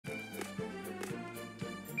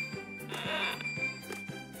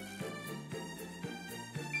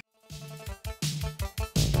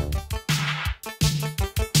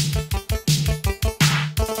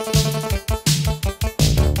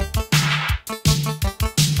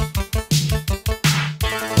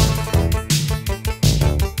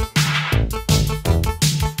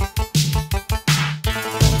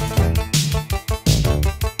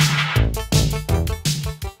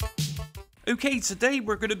Okay, today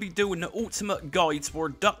we're going to be doing the ultimate guide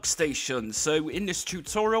for DuckStation. So in this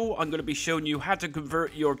tutorial, I'm going to be showing you how to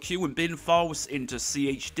convert your queue and bin files into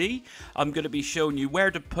CHD. I'm going to be showing you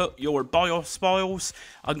where to put your BIOS files.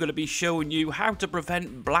 I'm going to be showing you how to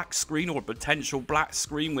prevent black screen or potential black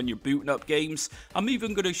screen when you're booting up games. I'm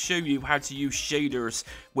even going to show you how to use shaders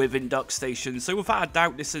within DuckStation. So without a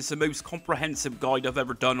doubt, this is the most comprehensive guide I've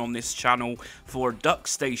ever done on this channel for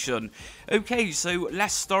DuckStation. Okay, so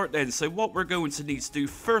let's start then. So what we're going to need to do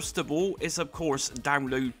first of all is of course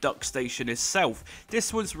download DuckStation itself.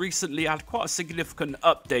 This one's recently had quite a significant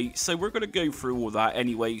update, so we're going to go through all that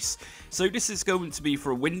anyways. So this is going to be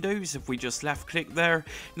for Windows if we just left click there.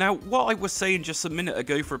 Now what I was saying just a minute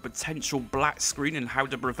ago for potential black screen and how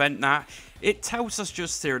to prevent that, it tells us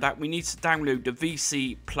just here that we need to download the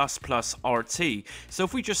VC++ RT. So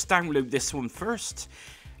if we just download this one first,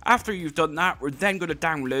 after you've done that, we're then going to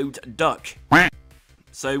download Duck.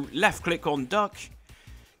 So left click on Duck.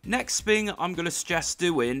 Next thing I'm going to suggest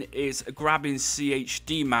doing is grabbing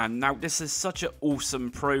CHD Man. Now this is such an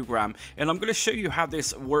awesome program and I'm going to show you how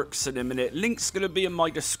this works in a minute. Link's going to be in my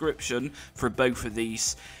description for both of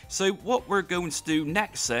these. So what we're going to do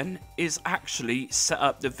next then is actually set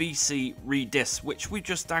up the VC Redis, which we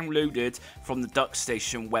just downloaded from the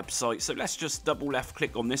DuckStation website. So let's just double left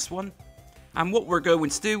click on this one. And what we're going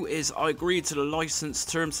to do is I agree to the license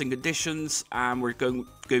terms and conditions and we're going to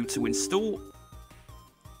go to install.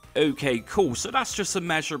 Okay, cool. So that's just a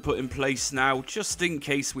measure put in place now just in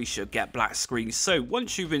case we should get black screens. So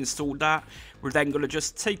once you've installed that, we're then going to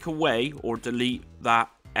just take away or delete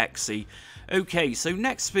that exe. Okay, so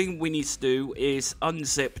next thing we need to do is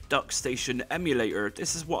unzip DuckStation Emulator.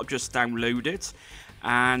 This is what I've just downloaded.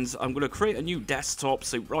 And I'm going to create a new desktop,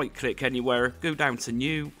 so right click anywhere, go down to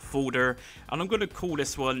new folder, and I'm going to call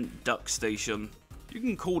this one DuckStation. You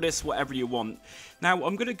can call this whatever you want. Now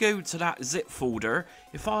I'm going to go to that zip folder.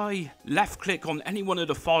 If I left click on any one of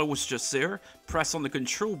the files just there, press on the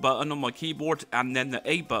control button on my keyboard and then the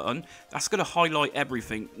A button, that's going to highlight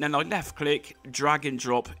everything. Then I left click, drag and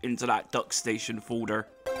drop into that DuckStation folder.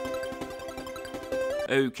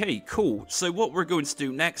 Okay, cool. So what we're going to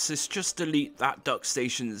do next is just delete that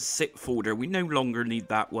DuckStation zip folder. We no longer need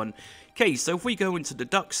that one. Okay, so if we go into the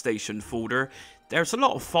DuckStation folder, there's a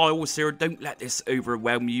lot of files here. Don't let this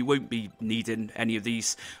overwhelm you. You won't be needing any of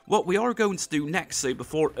these. What we are going to do next, though,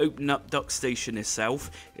 before opening up DuckStation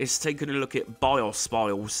itself, is taking a look at BIOS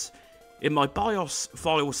files. In my BIOS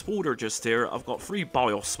files folder just here, I've got 3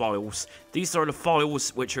 BIOS files. These are the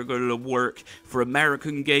files which are going to work for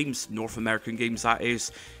American games, North American games that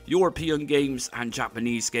is, European games and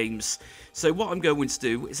Japanese games. So what I'm going to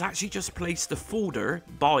do is actually just place the folder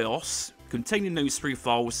BIOS containing those 3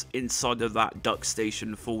 files inside of that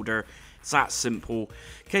DuckStation folder. It's that simple.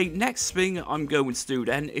 Okay, next thing I'm going to do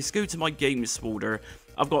then is go to my games folder.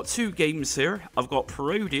 I've got 2 games here. I've got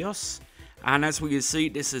Parodius. And as we can see,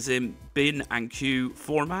 this is in bin and queue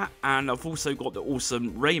format, and I've also got the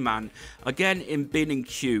awesome Rayman, again in bin and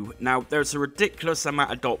queue. Now, there's a ridiculous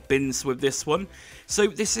amount of .bins with this one, so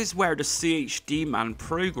this is where the CHD Man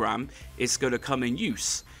program is going to come in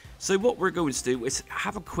use. So what we're going to do is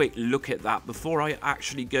have a quick look at that before I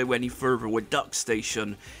actually go any further with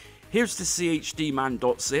DuckStation. Here's the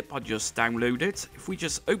CHDman.zip I just downloaded. If we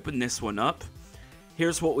just open this one up,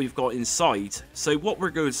 here's what we've got inside. So what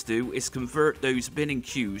we're going to do is convert those bin and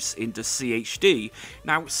queues into CHD.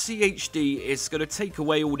 Now CHD is going to take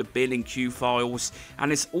away all the bin and queue files,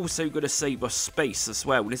 and it's also going to save us space as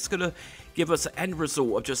well. And it's going to give us an end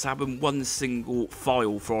result of just having one single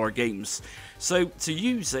file for our games. So to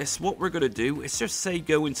use this, what we're going to do is just say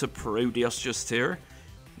go into Parodius just here.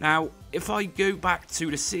 Now if I go back to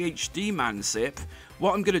the CHD Man zip,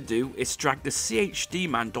 what I'm going to do is drag the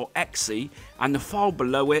chdman.exe and the file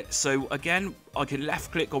below it. So again, I can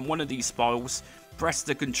left click on one of these files, press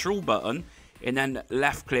the control button, and then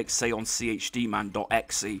left click say on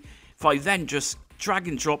chdman.exe. If I then just drag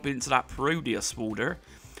and drop into that Parodius folder,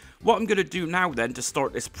 what I'm going to do now then to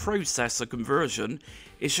start this process of conversion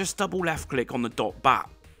is just double left click on the .bat.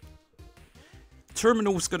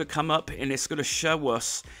 Terminal's going to come up and it's going to show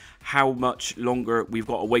us how much longer we've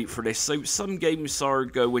got to wait for this. So some games are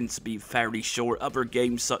going to be fairly short. Other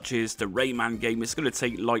games such as the Rayman game is going to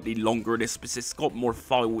take slightly longer this because it's got more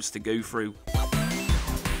files to go through.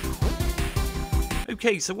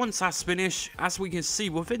 Okay, so once that's finished, as we can see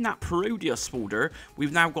within that Parodius folder,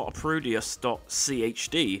 we've now got a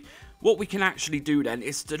Parodius.chd. What we can actually do then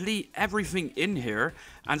is delete everything in here,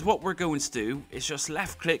 and what we're going to do is just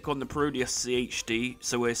left click on the Parodius CHD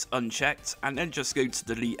so it's unchecked, and then just go to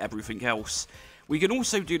delete everything else. We can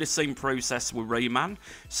also do the same process with Rayman.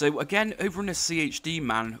 So again, over in the CHD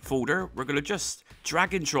man folder, we're going to just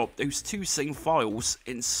drag and drop those two same files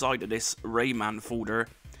inside of this Rayman folder.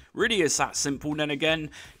 Really is that simple. Then again,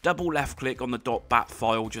 double left click on the .bat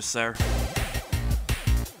file just there.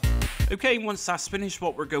 Okay, once that's finished,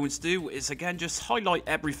 what we're going to do is again just highlight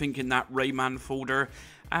everything in that Rayman folder,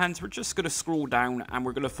 and we're just going to scroll down and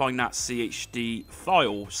we're going to find that CHD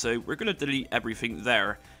file. So we're going to delete everything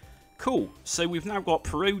there. Cool, so we've now got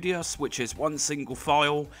Parodius, which is one single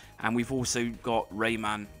file, and we've also got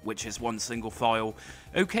Rayman, which is one single file.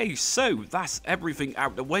 Okay, so that's everything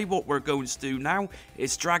out the way. What we're going to do now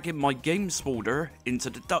is drag in my games folder into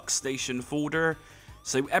the DuckStation folder.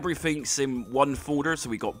 So everything's in one folder, so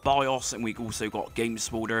we got BIOS and we also got games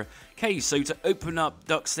folder. Okay, so to open up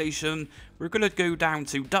DuckStation, we're going to go down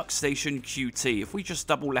to DuckStation QT. If we just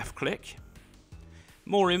double left click,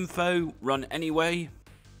 more info, run anyway.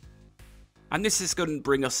 And this is going to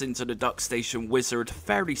bring us into the DuckStation wizard.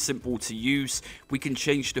 Fairly simple to use. We can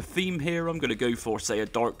change the theme here. I'm going to go for, say, a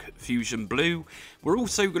dark fusion blue. We're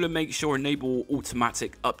also going to make sure enable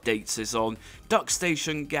automatic updates is on.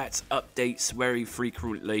 DuckStation gets updates very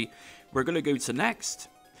frequently. We're going to go to next.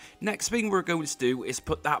 Next thing we're going to do is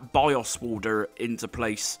put that BIOS folder into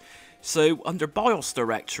place. So under BIOS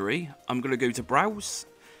directory, I'm going to go to browse.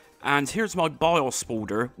 And here's my BIOS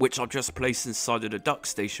folder, which I've just placed inside of the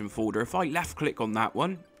DuckStation folder. If I left click on that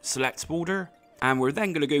one, select folder, and we're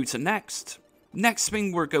then going to go to next. Next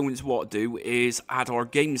thing we're going to do is add our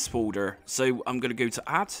games folder. So I'm going to go to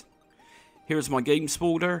add. Here's my games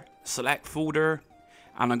folder, select folder,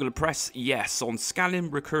 and I'm going to press yes. On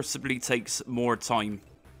scanning, recursively takes more time.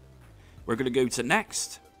 We're going to go to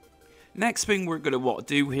next. Next thing we're going to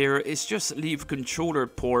do here is just leave controller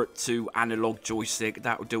port to analog joystick.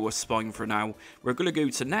 That will do us fine for now. We're going to go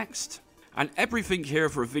to next. And everything here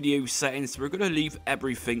for video settings, we're going to leave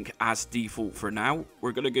everything as default for now.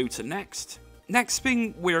 We're going to go to next. Next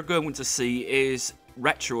thing we're going to see is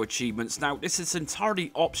retro achievements. Now this is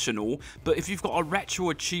entirely optional, but if you've got a retro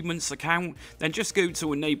achievements account, then just go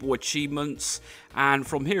to enable achievements, and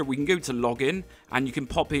from here we can go to login and you can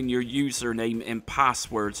pop in your username and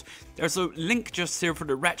passwords. There's a link just here for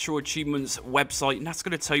the retro achievements website, and that's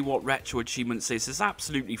going to tell you what retro achievements is. It's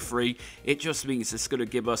absolutely free. It just means it's going to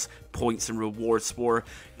give us points and rewards for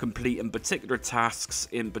completing particular tasks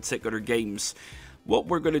in particular games. What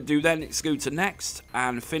we're going to do then is go to next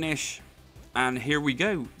and finish. And here we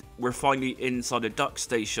go, we're finally inside the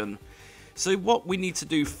DuckStation. So what we need to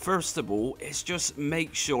do first of all is just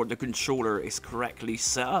make sure the controller is correctly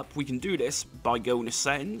set up. We can do this by going to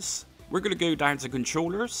settings. We're going to go down to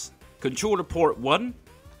controllers, controller port 1,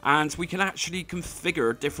 and we can actually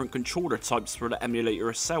configure different controller types for the emulator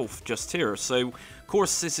itself just here. So of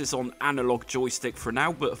course this is on analog joystick for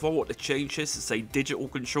now, but if I want to change this to say digital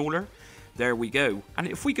controller, there we go. And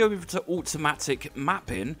if we go over to automatic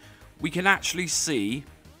mapping, we can actually see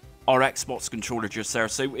our Xbox controller just there.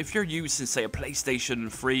 So if you're using, say, a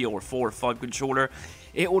PlayStation 3 or 4 or 5 controller,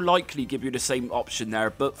 it will likely give you the same option there.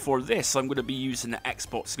 But for this, I'm going to be using the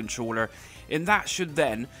Xbox controller, and that should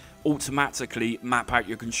then automatically map out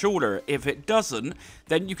your controller. If it doesn't,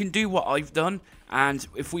 then you can do what I've done, and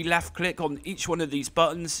if we left click on each one of these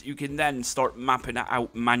buttons, you can then start mapping it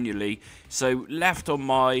out manually. So left on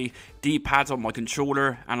my D-pad on my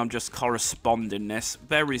controller, and I'm just corresponding this.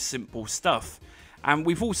 Very simple stuff. And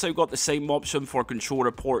we've also got the same option for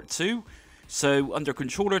controller port 2. So under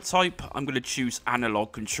controller type, I'm going to choose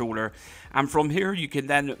analog controller, and from here you can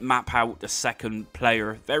then map out the second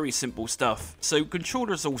player. Very simple stuff. So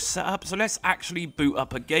controller's all set up, so let's actually boot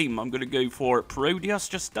up a game. I'm going to go for Parodius,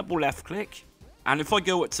 just double left click, and if I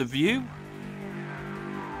go up to view,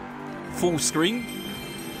 full screen,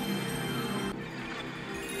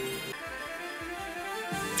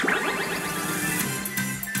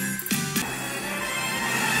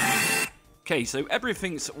 okay, so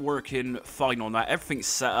everything's working fine on that. Everything's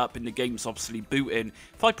set up and the game's obviously booting.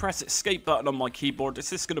 If I press escape button on my keyboard,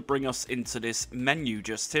 this is going to bring us into this menu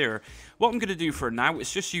just here. What I'm going to do for now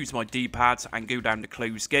is just use my D-pad and go down to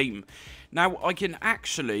close game. Now I can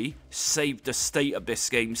actually save the state of this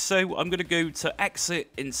game, so I'm going to go to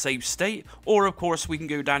exit in save state, or of course we can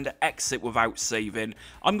go down to exit without saving.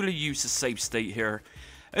 I'm going to use the save state here.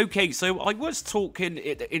 Okay, so I was talking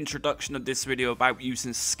in the introduction of this video about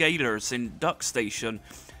using scalars in DuckStation.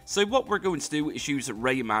 So what we're going to do is use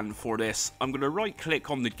Rayman for this. I'm going to right click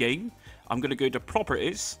on the game, I'm going to go to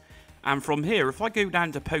properties, and from here if I go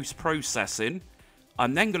down to post-processing,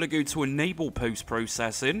 I'm then going to go to enable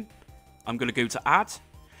post-processing, I'm going to go to add,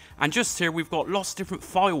 And just here we've got lots of different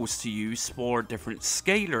files to use for different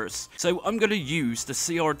scalars. So I'm going to use the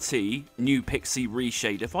CRT New Pixie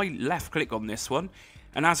Reshade. If I left click on this one,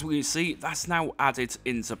 and as we can see, that's now added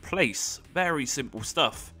into place. Very simple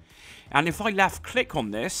stuff. And if I left click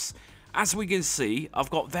on this, as we can see,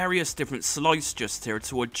 I've got various different slides just here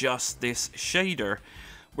to adjust this shader.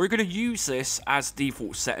 We're going to use this as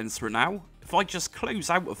default settings for now. If I just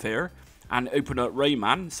close out of here and open up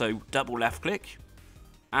Rayman, so double left click.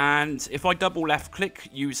 And if I double left click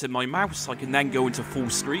using my mouse, I can then go into full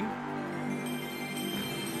screen.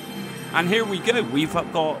 And here we go, we've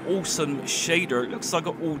got awesome shader. It looks like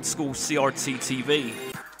an old school CRT TV.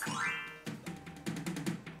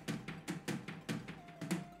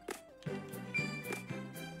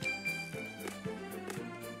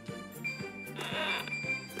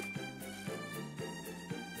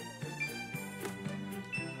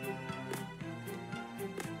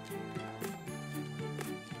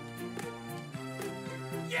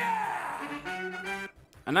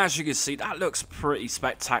 And as you can see, that looks pretty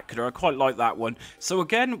spectacular. I quite like that one. So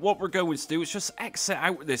again, what we're going to do is just exit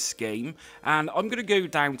out of this game. And I'm going to go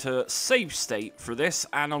down to save state for this.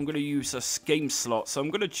 And I'm going to use a game slot. So I'm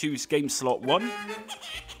going to choose game slot 1.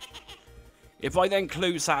 If I then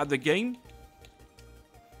close out of the game.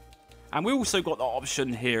 And we also got the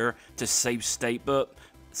option here to save state. But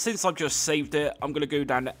since I've just saved it, I'm going to go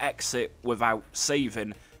down to exit without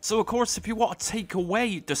saving. So of course, if you want to take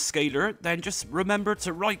away the scalar, then just remember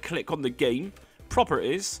to right click on the game,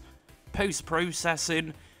 properties,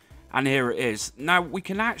 post-processing, and here it is. Now we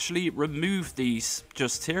can actually remove these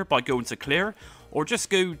just here by going to clear, or just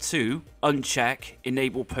go to uncheck,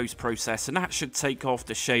 enable post-process, and that should take off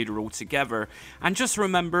the shader altogether. And just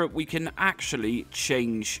remember, we can actually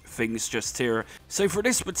change things just here. So for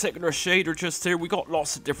this particular shader just here, we got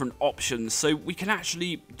lots of different options, so we can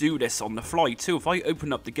actually do this on the fly too. If I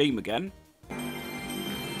open up the game again,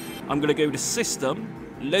 I'm going to go to System,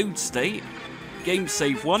 Load State, Game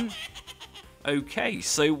Save 1. Okay,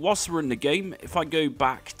 so whilst we're in the game, if I go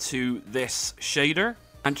back to this shader,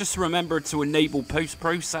 and just remember to enable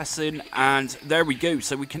post-processing, and there we go.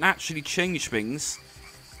 So we can actually change things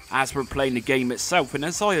as we're playing the game itself. And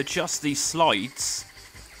as I adjust these slides,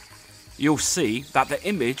 you'll see that the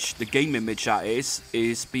image, the game image that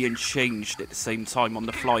is being changed at the same time on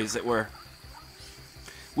the fly, as it were.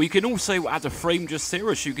 We can also add a frame just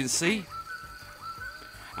here, as you can see.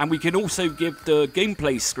 And we can also give the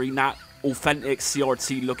gameplay screen that authentic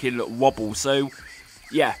CRT looking wobble. So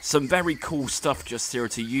yeah, some very cool stuff just here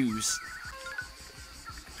to use.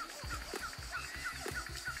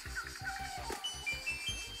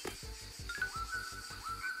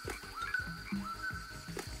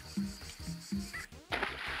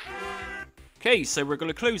 Okay, so we're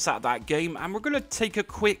going to close out that game and we're going to take a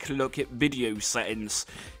quick look at video settings.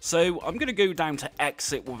 So I'm going to go down to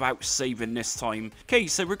exit without saving this time. Okay,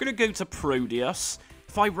 so we're going to go to Proteus.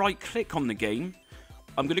 If I right click on the game,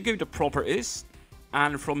 I'm going to go to properties.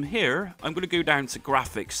 And from here, I'm going to go down to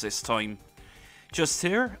graphics this time. Just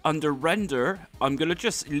here, under render, I'm going to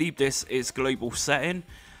just leave this as global setting.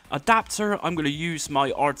 Adapter, I'm going to use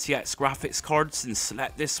my RTX graphics cards and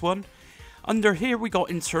select this one. Under here, we got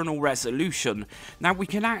internal resolution. Now, we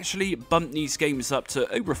can actually bump these games up to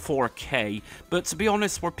over 4K. But to be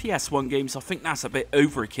honest, for PS1 games, I think that's a bit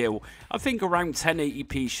overkill. I think around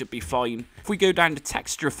 1080p should be fine. If we go down to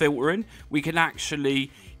texture filtering, we can actually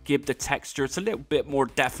give the textures a little bit more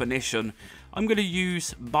definition. I'm going to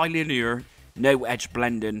use bilinear, no edge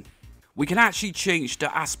blending. We can actually change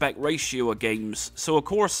the aspect ratio of games. So of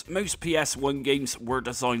course, most PS1 games were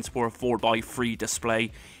designed for a 4:3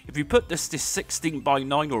 display. If you put this to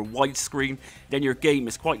 16:9 or widescreen, then your game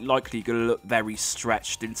is quite likely going to look very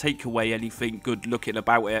stretched and take away anything good looking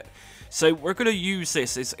about it. So we're going to use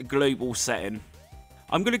this as a global setting.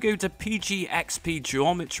 I'm going to go to PGXP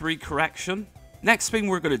geometry correction. Next thing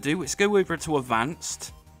we're going to do is go over to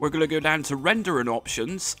advanced. We're going to go down to rendering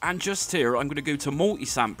options, and just here I'm going to go to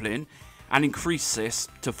multi-sampling and increase this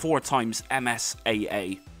to 4 times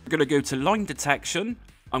MSAA. We're going to go to line detection.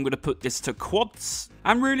 I'm going to put this to quads.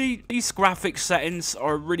 And really, these graphics settings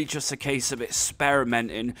are really just a case of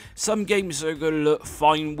experimenting. Some games are going to look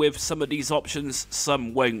fine with some of these options,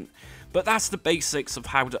 some won't. But that's the basics of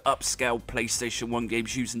how to upscale PlayStation 1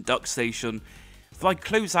 games using DuckStation. If I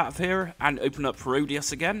close out of here and open up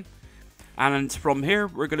Proteus again, and from here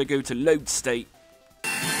we're going to go to load state.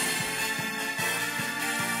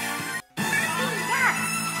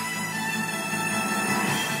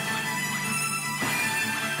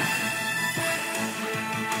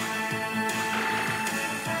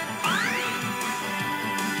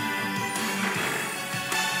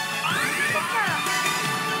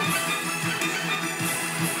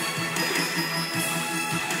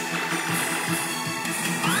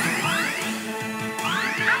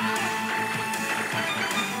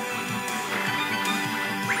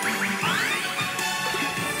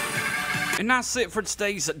 And that's it for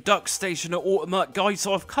today's DuckStation Ultimate guide.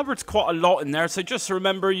 So I've covered quite a lot in there, so just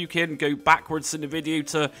remember you can go backwards in the video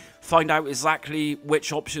to find out exactly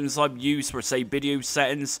which options I've used for, say, video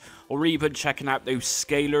settings, or even checking out those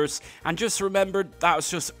scalers. And just remember, that was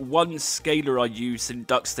just one scaler I used in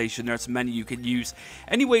DuckStation. There's many you can use.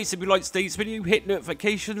 Anyways, if you like today's video, hit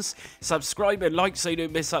notifications, subscribe and like so you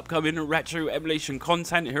don't miss upcoming retro emulation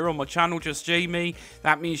content here on my channel, Just Jamie.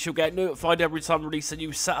 That means you'll get notified every time I release a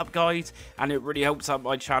new setup guide, and it really helps out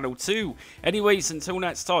my channel too. Anyways, until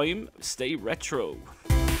next time, stay retro.